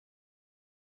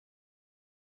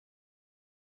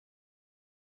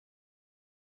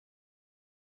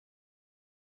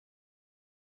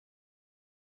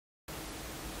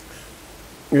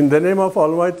In the name of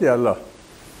Almighty Allah.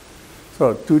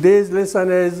 So today's lesson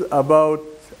is about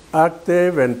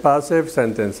active and passive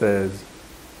sentences.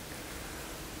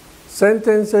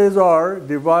 Sentences are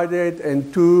divided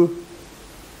in two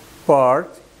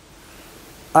parts,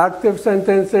 active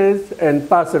sentences and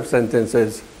passive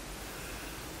sentences.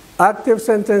 Active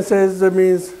sentences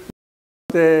means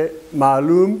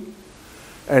ma'lum,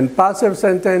 and passive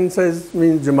sentences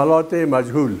means jumalat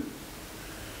majhul.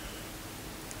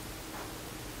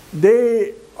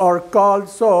 They are called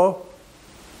so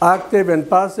active and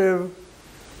passive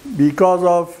because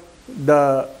of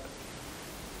the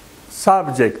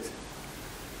subject.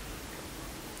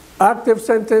 Active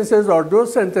sentences are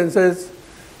those sentences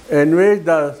in which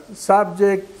the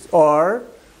subjects are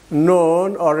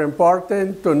known or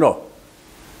important to know.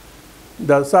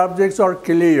 The subjects are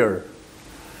clear.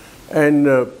 And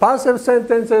passive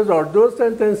sentences are those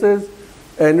sentences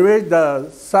in which the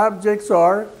subjects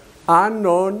are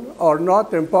unknown or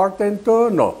not important to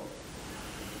know.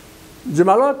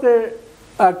 جملات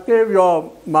اکتیو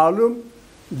یا معلوم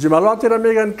جملاتی را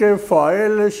میگن که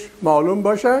فاعلش معلوم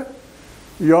باشه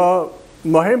یا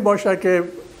مهم باشه که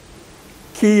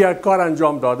کی یک کار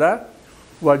انجام داده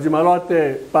و جملات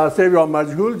پاسیو یا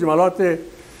مجهول جملات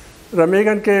را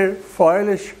میگن که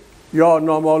فاعلش یا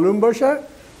نامعلوم باشه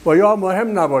و یا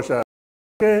مهم نباشه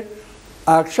که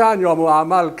اکشن یا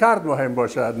عمل کرد مهم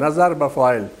باشه نظر به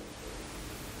فاعل.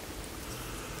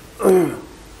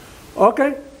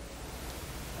 Okay.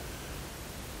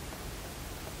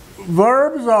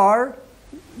 Verbs are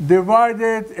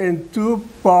divided in two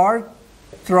parts,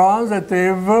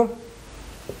 transitive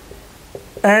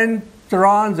and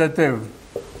intransitive.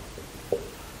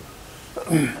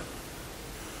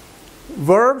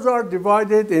 Verbs are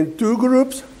divided in two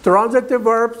groups, transitive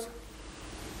verbs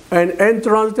and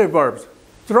intransitive verbs.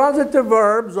 Transitive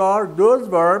verbs are those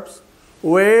verbs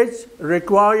which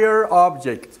require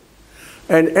object.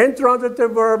 And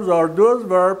intransitive verbs are those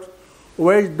verbs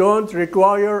which don't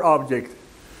require object.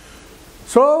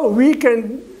 So we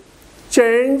can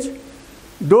change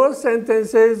those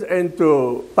sentences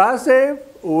into passive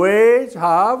which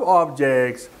have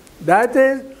objects. That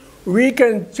is, we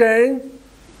can change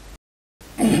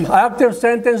active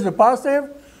sentence to passive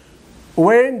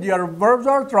when their verbs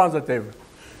are transitive.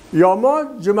 یا ما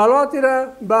جملاتی را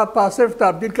به پاسیو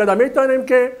تبدیل کرده میتونیم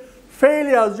که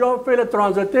فعلی از جا فعل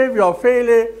ترانزیتیو یا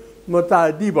فعل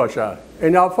متعدی باشه.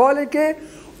 این افعالی که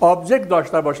آبجکت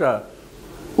داشته باشه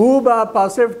او به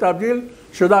پاسیو تبدیل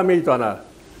شده میتونه.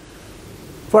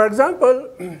 For example,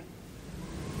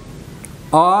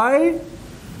 I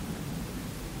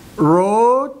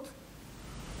wrote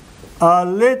a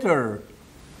letter.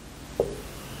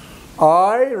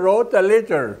 I wrote a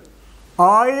letter.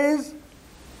 I is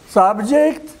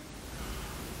subject,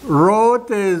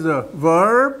 wrote is a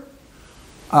verb,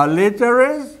 a letter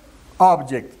is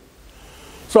object.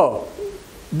 So,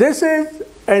 this is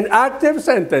an active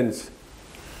sentence.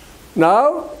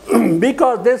 Now,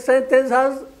 because this sentence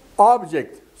has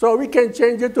object, so we can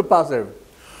change it to passive.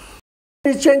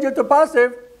 We change it to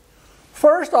passive.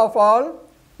 First of all,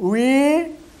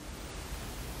 we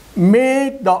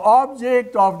make the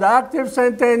object of the active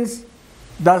sentence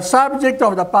the subject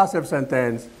of the passive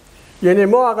sentence. یعنی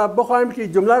ما اگر بخوایم که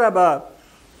جمله را به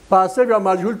پاسیو یا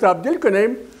مجهول تبدیل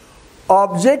کنیم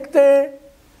object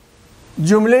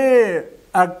جمله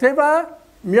اکتیو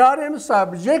میاریم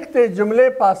سابجکت جمله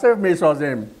پاسیو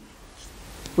میسازیم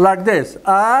like this.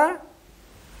 A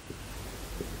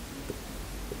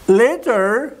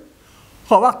later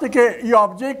خب وقتی که این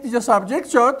object اینجا سابجکت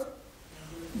شد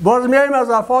باز میایم از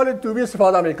افعال to be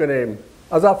استفاده میکنیم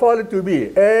از افعال to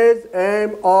be is,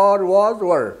 am, are, was,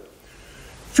 were.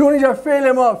 چون اینجا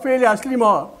فعل اصلی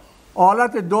ما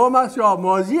حالت دوم است یا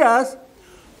ماضی است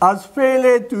از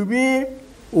فعل to be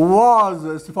was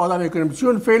استفاده میکنیم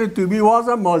چون فعل to be was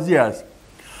هم ماضی است.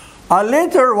 A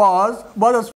later was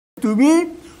بعد از to be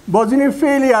باز این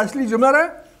فعل اصلی جمله را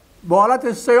به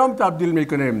حالت سوم تبدیل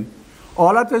میکنیم.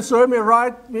 حالت سوم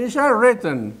write میشه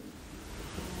written.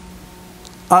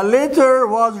 A later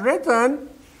was written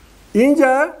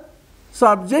اینجا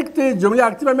سابجکت جمله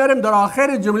اکتیو میاریم در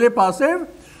آخر جمله پاسیو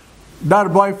در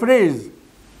by phrase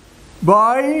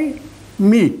by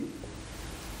me.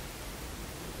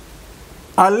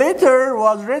 A letter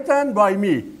was written by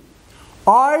me.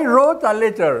 I wrote a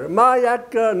letter. ما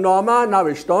یک نامه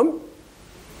نوشتم.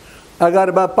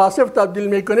 اگر به پاسیو تبدیل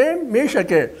میکنیم میشه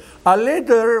که a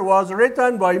letter was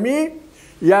written by me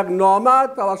یک نامه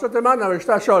توسط من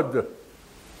نوشته شد.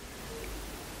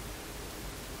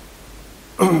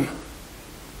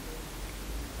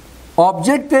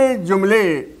 Object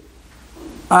جمله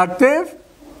active,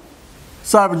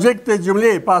 subject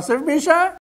جمله passive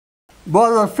میشه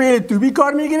باز از فعل تو بی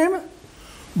کار میگیریم.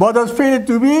 بعد از فعل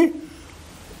تو بی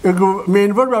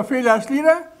مین ورب و فعل اصلی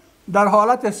را در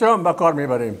حالت سوم به کار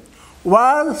میبریم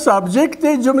و سابجکت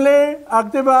جمله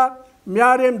اکتیو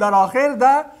میاریم در آخر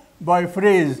ده بای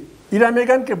فریز. اینا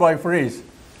میگن که بای فریز،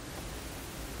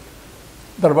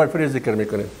 در بای فریز ذکر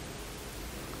میکنیم.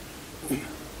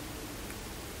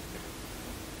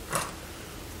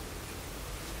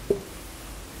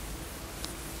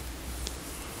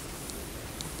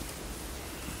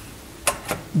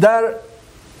 در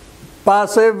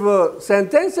پاسیو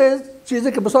سنتنسز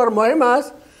چیزی که بسیار مهم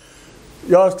است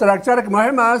یا استراکچر که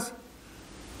مهم است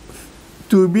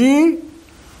to be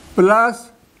plus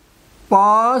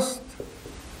past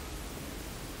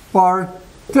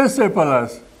participle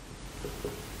است.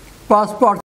 past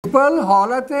participle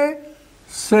حالت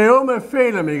سوم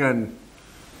فعل میگن،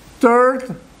 third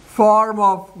form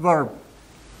of verb.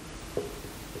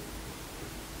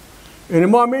 یعنی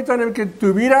ما میتونیم که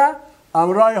to be را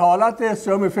امرای حالت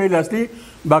سوم فعل اصلی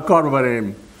به کار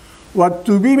ببریم و to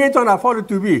be میتونه افعال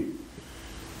to be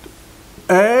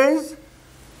as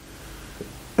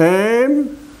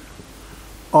am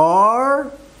are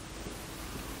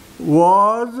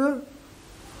was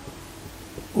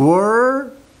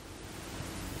were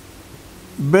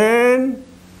been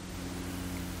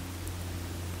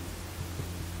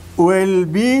will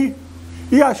be.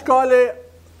 این اشکال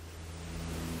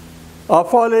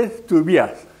افعال to be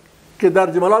است که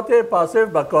در جملات پاسیو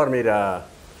به کار میره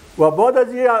و بعد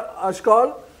از این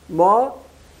اشکال ما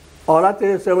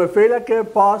حالت سوم فعل که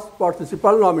پاست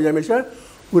پارتیسیپل نامیده میشه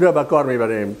او را به کار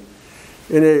میبریم.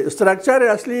 یعنی استراکچر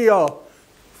اصلی یا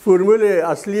فرمول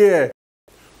اصلی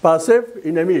پاسیو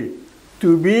اینمی to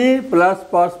be plus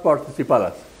past participle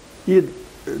است. این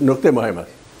نکته مهم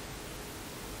است.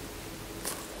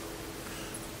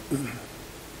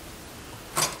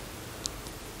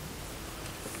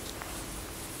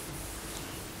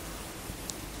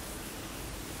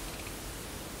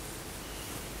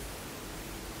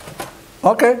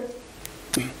 Okay,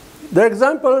 the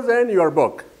examples in your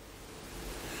book.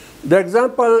 The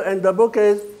example in the book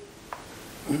is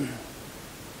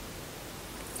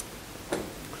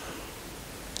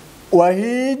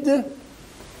Wahid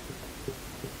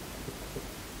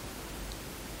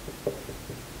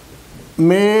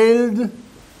mailed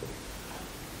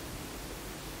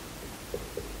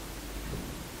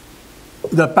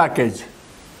the package.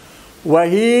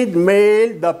 Wahid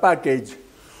mailed the package.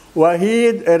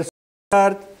 Wahid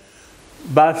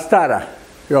Bastara,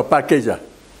 your package.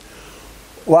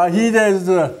 Wahid is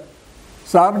the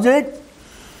subject,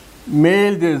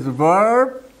 mailed is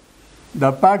verb,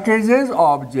 the package is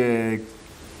object.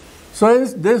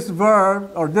 Since this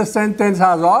verb or this sentence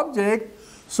has object,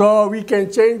 so we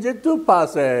can change it to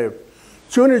passive.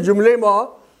 چون جمله ما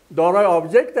دارای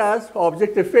object است،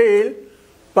 object فعل،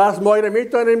 پس ما اینو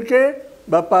میتونیم که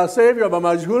به passive یا به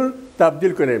مجهول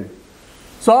تبدیل کنیم.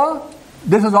 So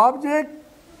this is object.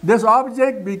 This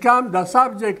object becomes the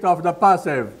subject of the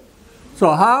passive. So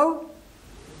how?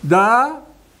 The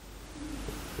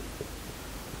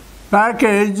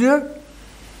package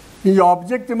این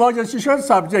object ما چی شد؟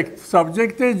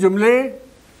 subject جمله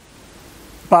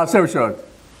passive شد.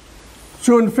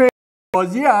 چون فعل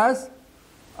ماضی است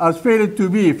از فعل to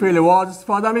be فعل was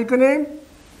استفاده میکنیم.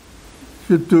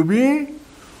 to be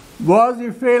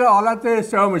was فعل حالت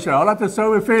سوم میشه. حالت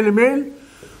سوم فعل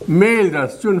میل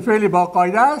است چون فعل با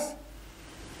قاعده است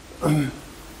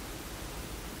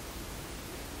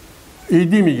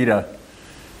ایدی میگیره.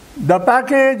 The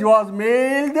package was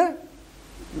mailed.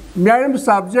 میاریم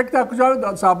سابجکت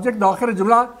کجا؟ سابجکت داخل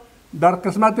جمله در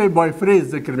قسمت بای فریز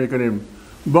ذکر میکنیم.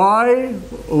 بای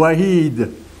وحید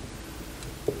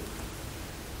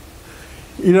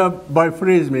اینا بای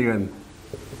فریز میگن.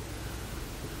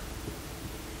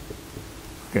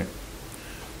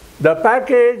 The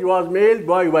package was mailed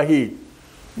by وحید.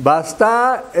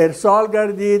 بسته ارسال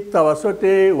گردید توسط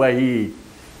وحید.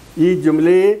 این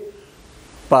جمله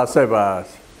پاسیو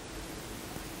است.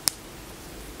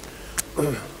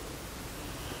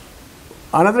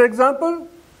 Another example.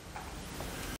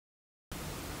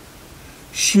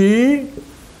 She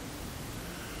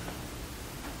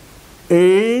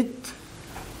ate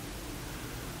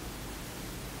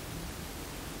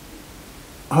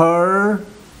her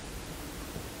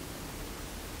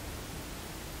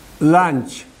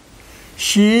lunch.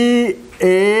 She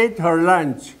ate her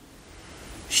lunch.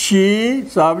 She,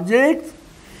 subject,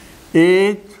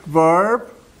 ate, verb,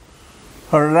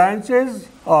 her lunch is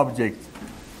object.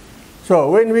 So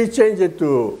when we change it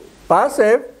to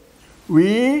passive,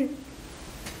 we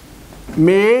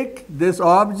make this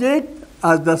object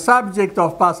as the subject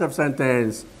of passive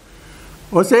sentence.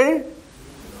 What say?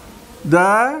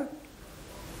 The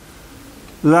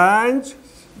lunch,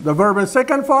 the verb is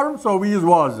second form, so we use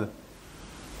was.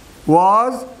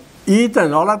 Was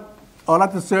eaten.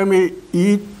 حالت سومی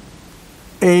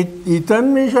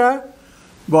eaten میشه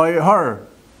by her.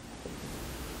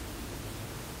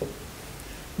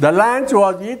 The lunch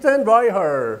was eaten by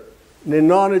her.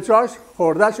 نان چاش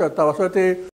خورده شد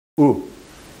توسط او.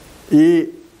 ای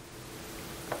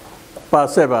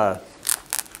پاسیو است.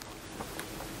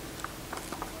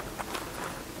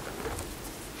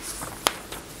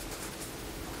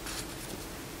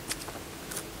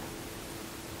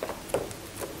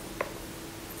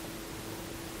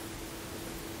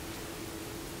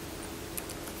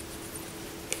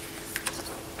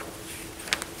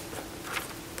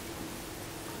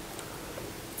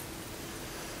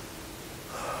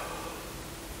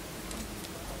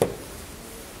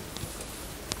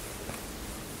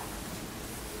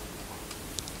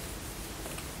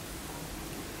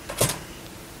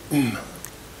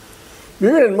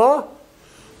 ببینید ما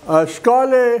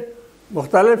اشکال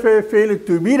مختلف فعل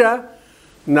تو بی را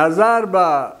نظر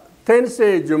به تنس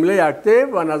جمله اکتیو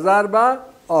و نظر به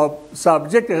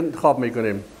سابجکت انتخاب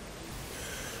میکنیم.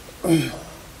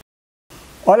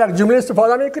 حالا یک جمله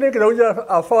استفاده میکنیم که در اونجا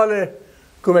افعال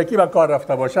کمکی به کار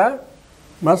رفته باشه.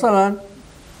 مثلا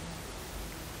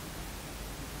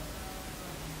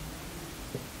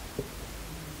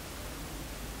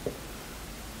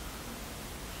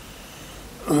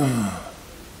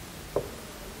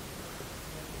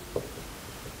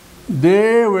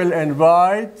they will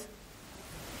invite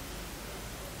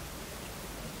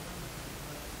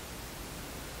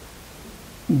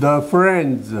the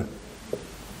friends.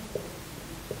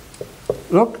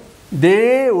 Look,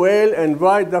 they will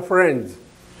invite the friends.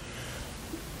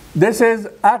 This is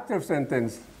active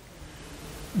sentence.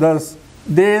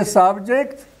 The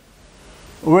subject,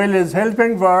 will is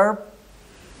helping verb,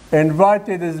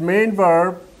 invited is main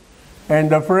verb, and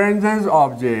the friends is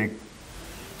object.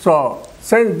 So,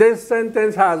 since this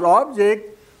sentence has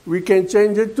object, we can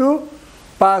change it to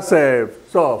passive.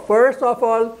 So, first of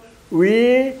all,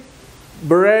 we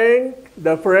bring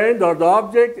the friend or the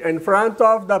object in front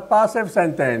of the passive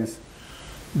sentence.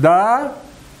 The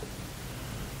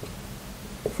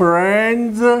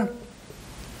friends.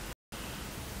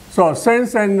 So,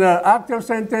 since in the active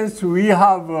sentence we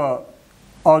have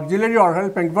auxiliary or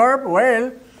helping verb,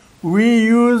 well, we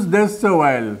use this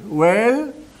well.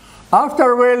 Well,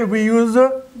 after will we use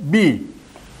be,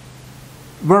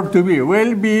 verb to be,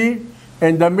 will be,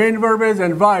 and the main verb is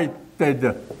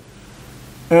invited.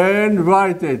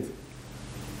 Invited.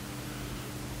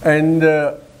 And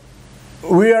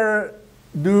where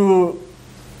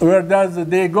does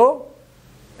they go?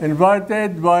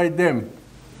 Invited by them.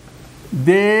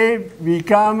 They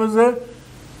becomes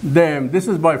them. This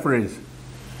is by phrase.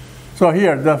 So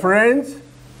here, the friends,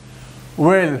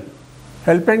 will,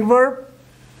 helping verb.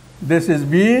 This is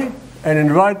be, and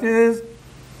invited is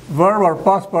verb or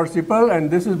past participle, and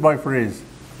this is by phrase.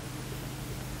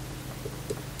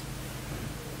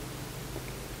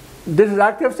 This is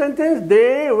active sentence.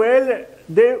 They will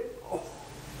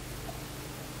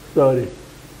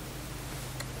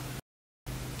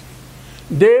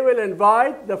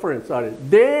invite the friends.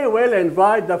 They will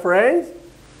invite the friends.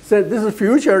 So this is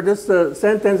future. This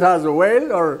sentence has a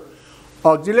will or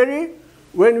auxiliary.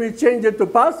 When we change it to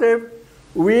passive,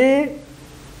 we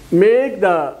make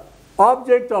the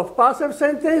object of passive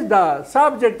sentence the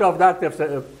subject of the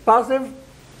active passive.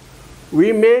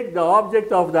 We make the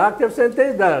object of the active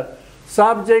sentence the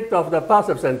subject of the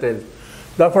passive sentence.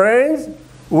 The friends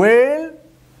will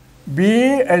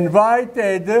be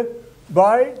invited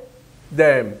by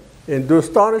them. این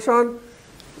دوستانشان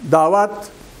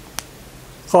دعوت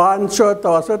خواهند شد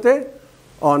توسط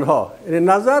آنها. این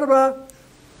نظر به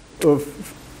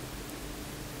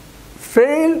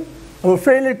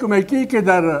فعل کمکی که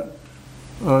در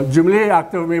جمله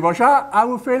اکتیو می باشه،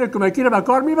 اون فعل کمکی رو به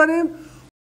کار میبریم.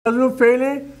 از اون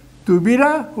فعل تو بی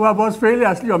را و باز فعل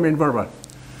اصلی یا مین ورب.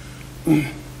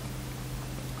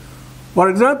 For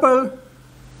example,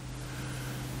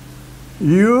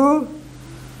 you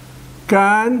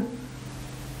can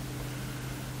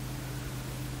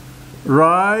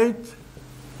write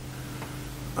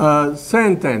a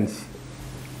sentence.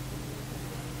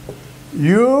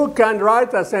 You can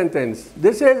write a sentence.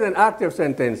 This is an active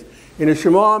sentence. این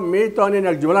شما میتونین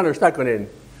یک جمله نوشته کنین.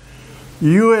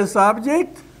 You is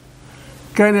subject,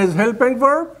 can is helping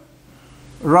verb,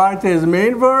 write is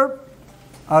main verb,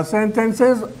 a sentence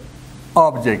is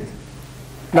object.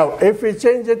 Now, if we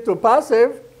change it to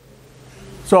passive,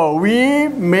 so we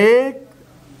make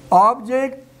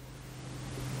object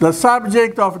the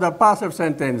subject of the passive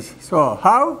sentence. So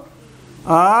how?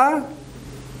 A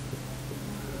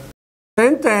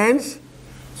sentence,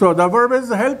 so the verb is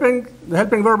the helping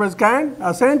verb is can.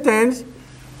 A sentence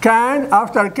can,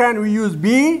 after can we use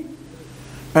be,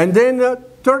 and then the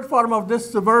third form of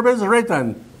this verb is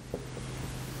written.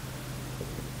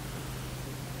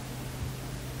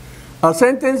 A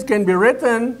sentence can be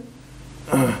written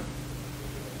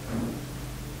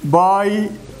by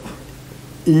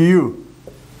you.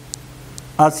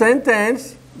 A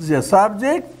sentence is a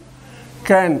subject,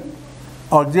 can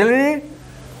auxiliary,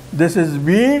 this is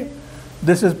be,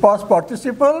 this is past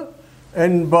participle,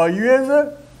 and by you is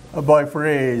a by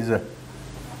phrase.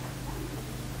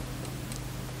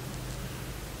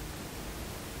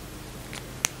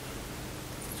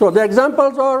 So the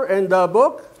examples are in the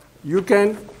book. You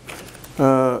can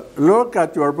look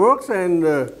at your books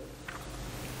and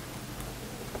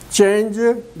change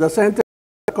the sentence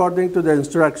according to the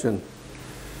instruction.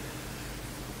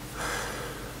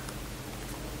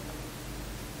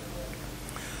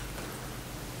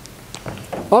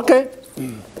 Okay.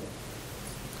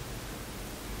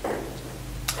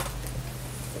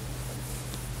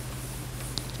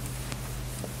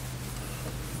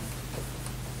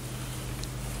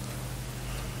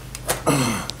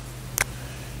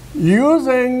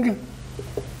 Using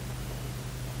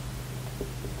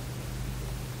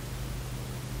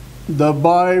the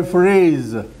by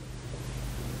phrase.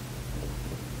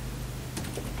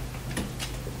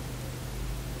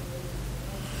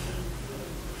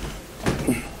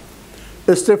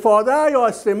 استفاده یا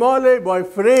استعمال بای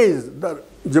فریز در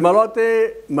جملات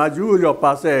مجهول یا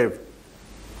پاسیو.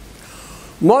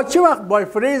 ما چه وقت بای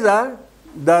فریز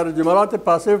در جملات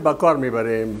پاسیو به کار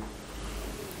میبریم؟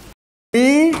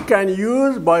 We can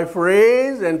use by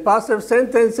phrase in passive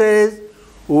sentences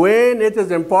when it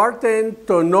is important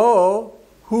to know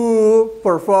who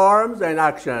performs an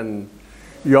action.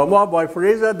 یا ما by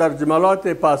phrase در جملات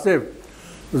پاسیو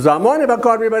زمانی به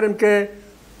کار میبریم که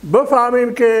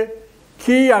بفهمیم که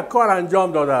کی یک کار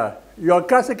انجام داده یا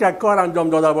کسی که یک کار انجام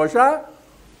داده باشه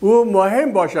او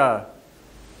مهم باشه.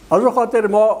 از اون خاطر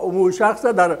ما اون شخص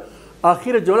در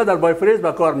آخر جمله در بای فریز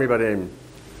به کار میبریم.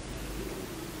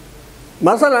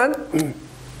 مثلا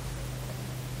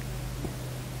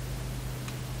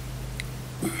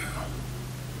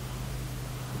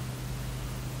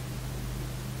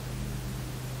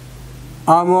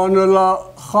امان الله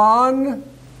خان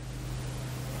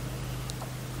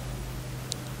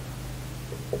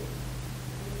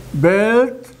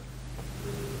built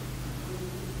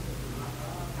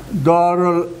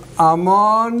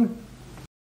Darul-Aman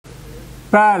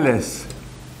Palace.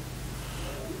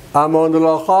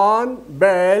 Amanullah Khan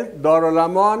built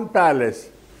Darul-Aman Palace.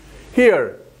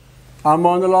 Here,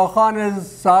 Amanullah Khan is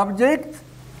subject,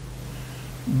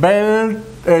 built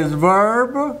is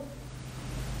verb,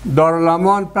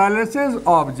 Darul-Aman Palace is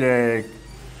object.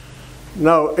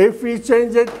 Now, if we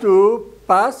change it to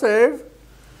passive,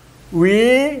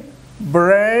 we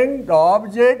bring the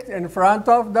object in front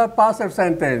of the passive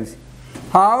sentence.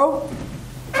 How?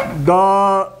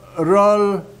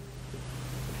 Darul-Aman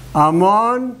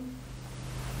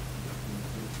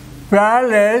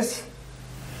Palace.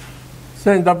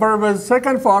 Since the verb is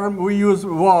second form, we use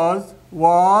was.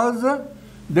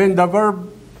 Then the verb,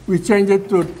 we change it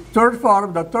to third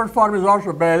form. The third form is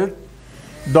also built.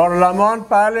 Darul-Aman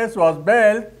Palace was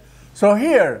built. So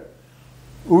here,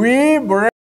 we bring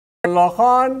Allah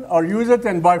Khan or use it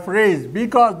in by phrase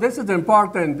because this is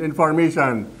important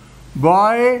information.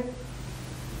 By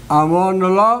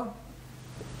Amanullah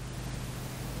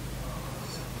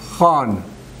Khan.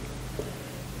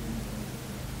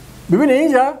 ببینید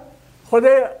اینجا خود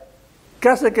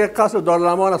کسی که قصد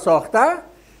دارالمان ساخته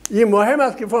این مهم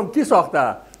است که فهم کی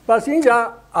ساخته. پس اینجا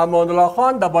امانالله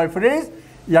خان در بای فریز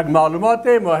یک معلومات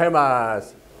مهم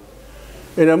است.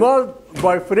 این ما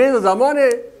بای فریز زمان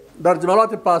در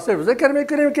جملات پاسیو ذکر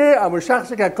میکنیم که اما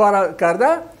شخصی که کار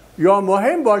کرده یا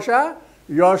مهم باشه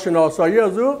یا شناسایی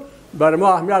از او بر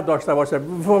ما اهمیت داشته باشه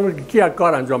بفهمیم که کی یک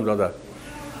کار انجام داده.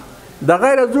 در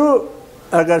غیر از او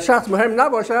اگر شخص مهم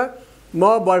نباشه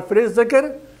ما بای فریز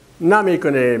ذکر نمی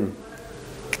کنیم.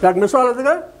 یک مثال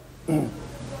دیگه.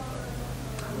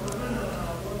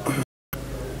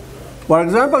 For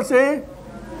example, say,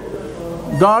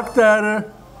 Dr.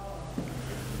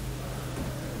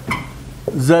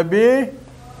 Zabi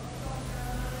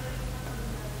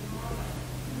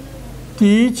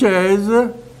teaches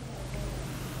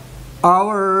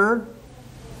our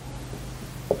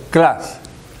class.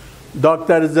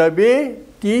 Dr. Zabi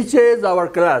teaches our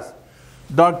class.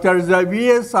 Dr. Zabi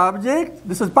is subject.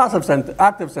 This is passive sentence,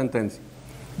 active sentence.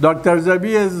 Dr.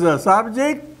 Zabi is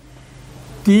subject.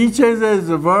 Teaches is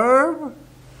verb.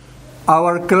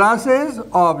 our class's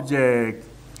object.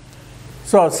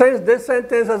 So since this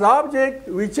sentence has object,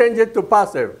 we change it to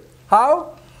passive.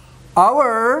 How?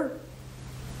 Our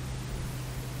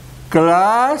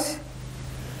class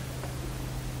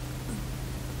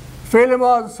فعل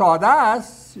ما ساده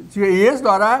است توی ایس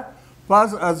داره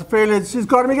پس از فعل چیز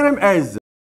کار میگیریم as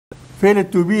فعل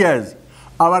to be as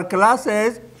our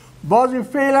classes باز این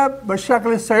فعل به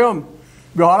شکل سیوم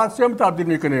به حالت سیوم تبدیل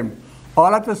میکنیم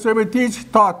حالت سیوم teach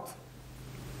taught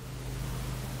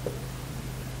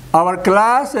our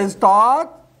class is taught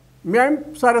میایم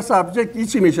سر سابجکت ای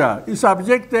چی میشه این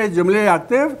سابجکت جمله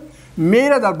اکتیو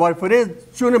میره در بای فریز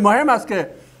چون مهم است که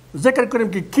ذکر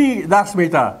کنیم که کی درس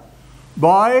میده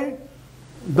by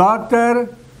Dr.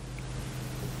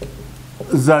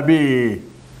 Zabi.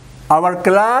 Our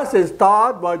class is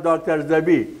taught by Dr.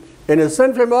 Zabi. این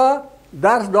صنف ما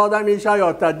درس داده میشه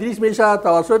یا تدریس میشه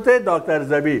توسط دکتر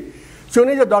زبی. چون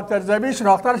اینجا دکتر زبی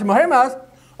شناختنش مهم است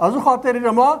از اون خاطر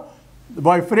اینجا ما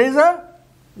بای فریز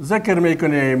ذکر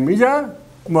میکنیم اینجا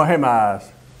مهم است.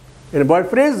 این بای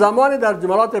فریز زمانی در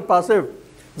جملات پاسیو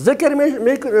ذکر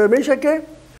میشه که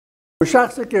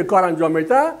شخصی که کار انجام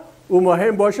میده او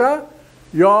مهم باشه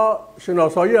یا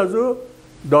شناسایی از او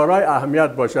دارای اهمیت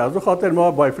باشه از اون خاطر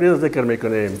ما بای فریز ذکر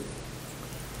میکنیم.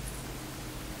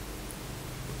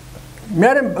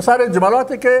 میاریم سر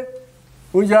جملاتی که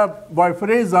اونجا بای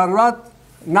فریز ضرورت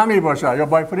نمی باشه یا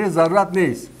بای فریز ضرورت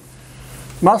نیست.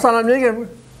 مثلا میگیم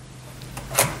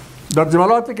در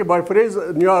جملاتی که بای فریز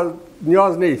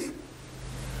نیاز نیست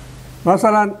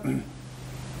مثلا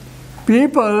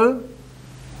people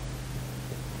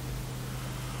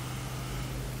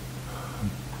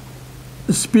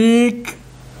speak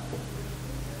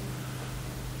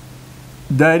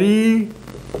Dari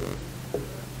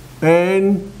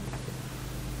and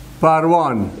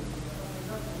Parwan.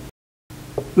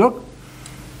 Look,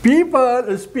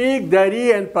 people speak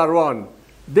Dari and Parwan.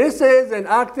 This is an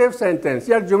active sentence.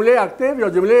 یک جمله active یا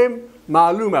جمله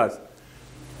معلوم است.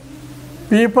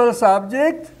 People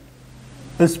subject,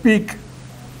 speak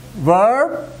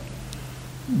verb,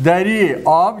 Dari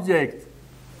object.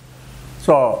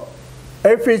 So,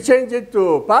 if we change it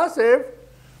to passive,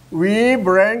 we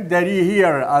bring Dari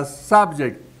here as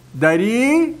subject.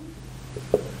 Dari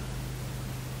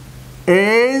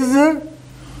is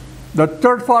the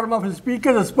third form of speak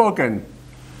is spoken.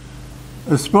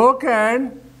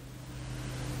 Spoken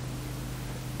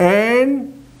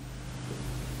in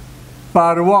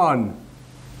Parwan.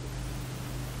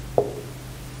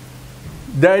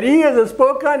 Dari is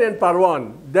spoken in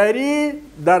Parwan. Dari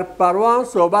در پروان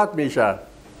صحبت میشه.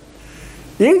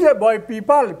 اینجا by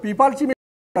people. People چی میشه؟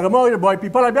 اگر ما by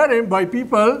people بیاریم by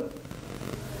people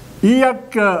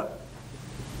یک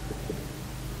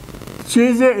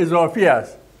چیز اضافی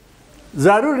است.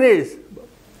 ضرور نیست.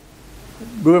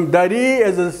 بگم داری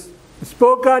is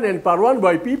spoken in Parwan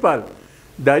by people.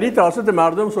 داری توسط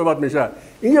مردم صحبت میشه.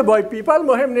 اینجا by people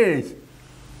مهم نیست.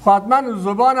 حتما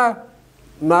زبان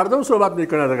مردم صحبت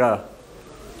میکنه دیگه.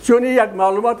 چون یک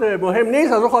معلومات مهم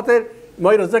نیست از اون خاطر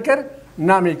ما این ذکر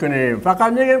نمی کنیم.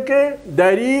 فقط میگیم که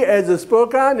داری is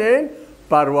spoken in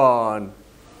Parwan.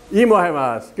 این مهم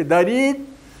است که داری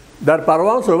در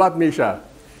پروان صحبت میشه.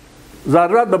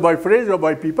 ضرورت به by phrase یا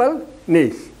by people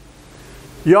نیست.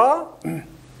 یا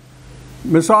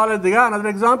مثال دیگه another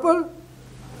example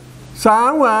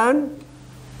someone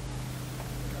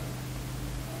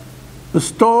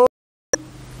stole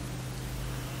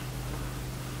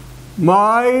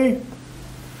my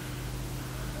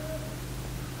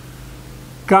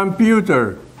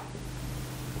computer.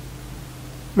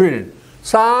 ببینید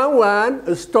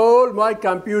someone stole my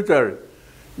computer.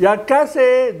 یک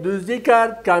کسی دزدی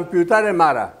کرد کامپیوتر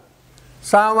مرا.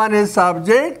 Someone is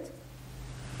subject,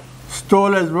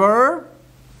 stole is verb,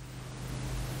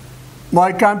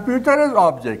 my computer is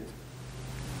object.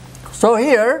 So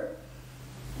here,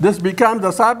 this becomes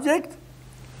the subject.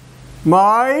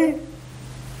 My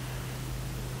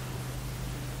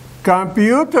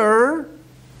computer,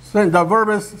 since the verb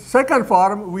is second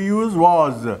form, we use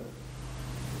was.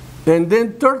 And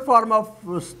then third form of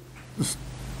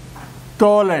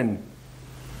stolen.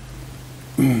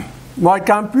 My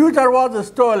computer was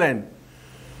stolen.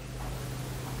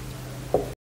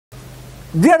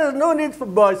 There is no need for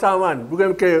by someone.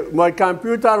 بگم که my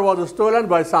computer was stolen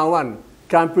by someone.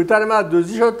 کامپیوتر ما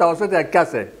دزدی شد توسط یک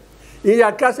کسی. این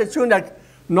یک کسی چون یک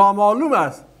نامعلوم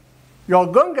است یا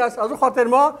گنگ است از اون خاطر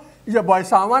ما اینجا by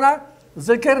someone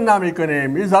ذکر نمی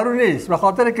کنیم. این ضرور نیست. به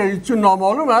خاطر که چون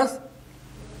نامعلوم است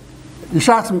این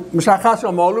شخص مشخص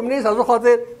یا معلوم نیست از اون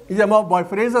خاطر اینجا ما بای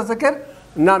فریز ذکر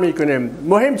نمی کنیم.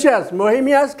 مهم چی است؟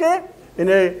 مهمی است که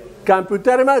این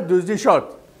کامپیوتر ما دزدی شد.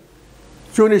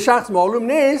 چون شخص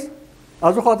معلوم نیست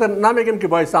از اون خاطر نمیگیم که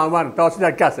by someone توسط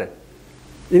کسه.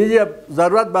 این یه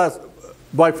ضرورت بس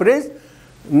by phrase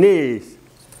نیست.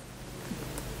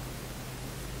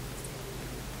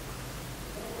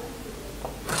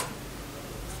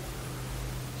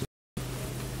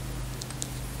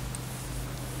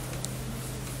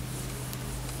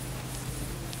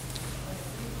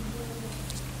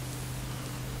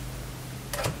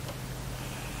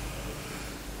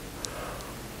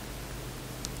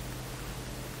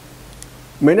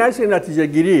 منش نتیجه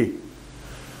گیری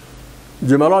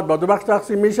جملات با دو بخش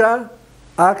تقسیم میشه،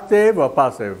 اکتیو و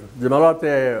پاسیو. جملات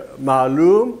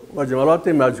معلوم و جملات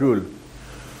مجهول.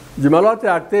 جملات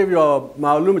اکتیو یا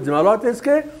معلوم جملات است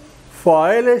که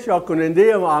فاعلش یا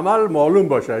کننده عمل معلوم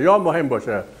باشه یا مهم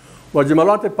باشه و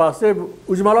جملات پاسیو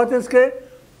او جملات است که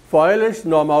فاعلش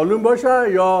نامعلوم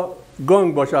باشه یا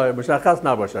گنگ باشه، مشخص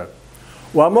نباشه.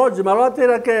 و ما جملاتی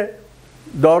را که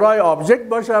دارای آبجکت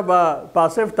باشه و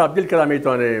پاسیو تبدیل کرده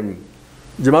میتونیم.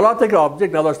 جملاتی که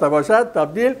آبجکت نداشته باشد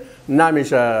تبدیل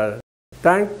نمیشه.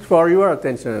 Thanks for your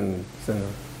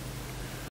attention.